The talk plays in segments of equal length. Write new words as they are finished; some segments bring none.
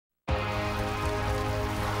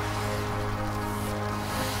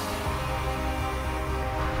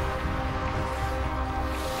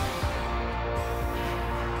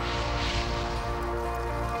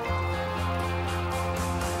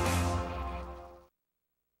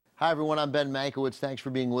Hi, everyone. I'm Ben Mankiewicz. Thanks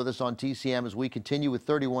for being with us on TCM as we continue with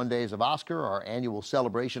 31 Days of Oscar, our annual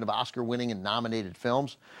celebration of Oscar-winning and nominated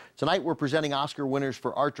films. Tonight, we're presenting Oscar winners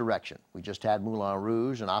for art direction. We just had Moulin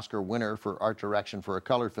Rouge, an Oscar winner for art direction for a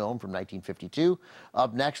color film from 1952.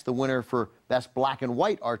 Up next, the winner for Best Black and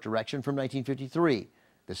White Art Direction from 1953.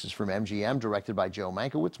 This is from MGM, directed by Joe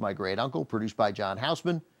Mankiewicz, my great uncle, produced by John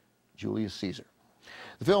Houseman, Julius Caesar.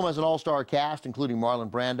 The film has an all-star cast, including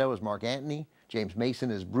Marlon Brando as Mark Antony, James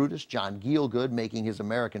Mason as Brutus, John Gielgud making his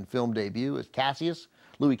American film debut as Cassius,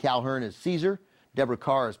 Louis Calhern as Caesar, Deborah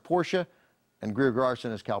Kerr as Portia, and Greer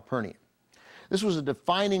Garson as Calpurnian. This was a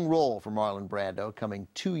defining role for Marlon Brando, coming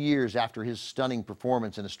 2 years after his stunning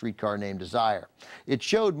performance in A Streetcar Named Desire. It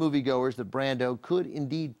showed moviegoers that Brando could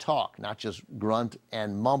indeed talk, not just grunt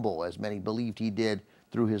and mumble, as many believed he did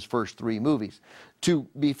through his first 3 movies. To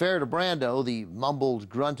be fair to Brando, the mumbled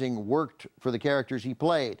grunting worked for the characters he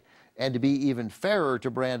played. And to be even fairer to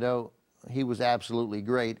Brando, he was absolutely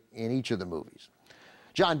great in each of the movies.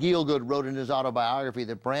 John Gielgud wrote in his autobiography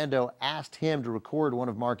that Brando asked him to record one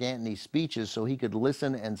of Mark Antony's speeches so he could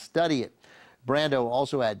listen and study it. Brando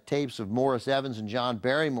also had tapes of Morris Evans and John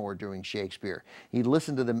Barrymore doing Shakespeare. He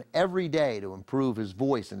listened to them every day to improve his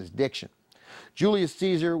voice and his diction. Julius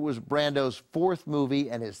Caesar was Brando's 4th movie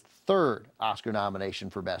and his 3rd Oscar nomination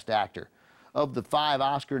for Best Actor. Of the 5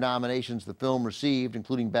 Oscar nominations the film received,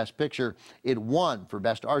 including Best Picture, it won for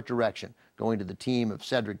Best Art Direction, going to the team of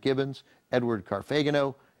Cedric Gibbons, Edward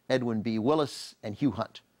Carfagino, Edwin B. Willis, and Hugh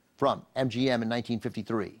Hunt. From MGM in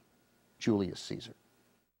 1953, Julius Caesar.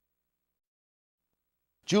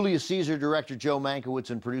 Julius Caesar director Joe Mankiewicz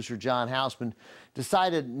and producer John Houseman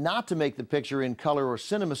decided not to make the picture in color or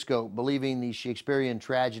cinemascope, believing the Shakespearean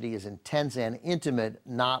tragedy is intense and intimate,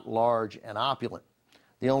 not large and opulent.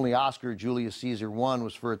 The only Oscar Julius Caesar won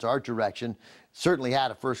was for its art direction. It certainly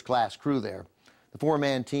had a first-class crew there. The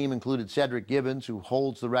 4-man team included Cedric Gibbons, who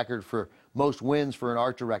holds the record for most wins for an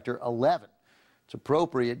art director, 11. It's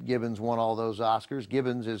appropriate Gibbons won all those Oscars.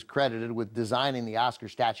 Gibbons is credited with designing the Oscar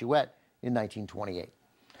statuette in 1928.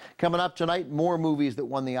 Coming up tonight, more movies that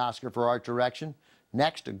won the Oscar for art direction.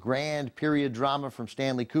 Next, a grand period drama from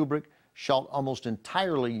Stanley Kubrick, shot almost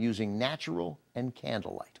entirely using natural and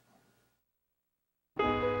candlelight.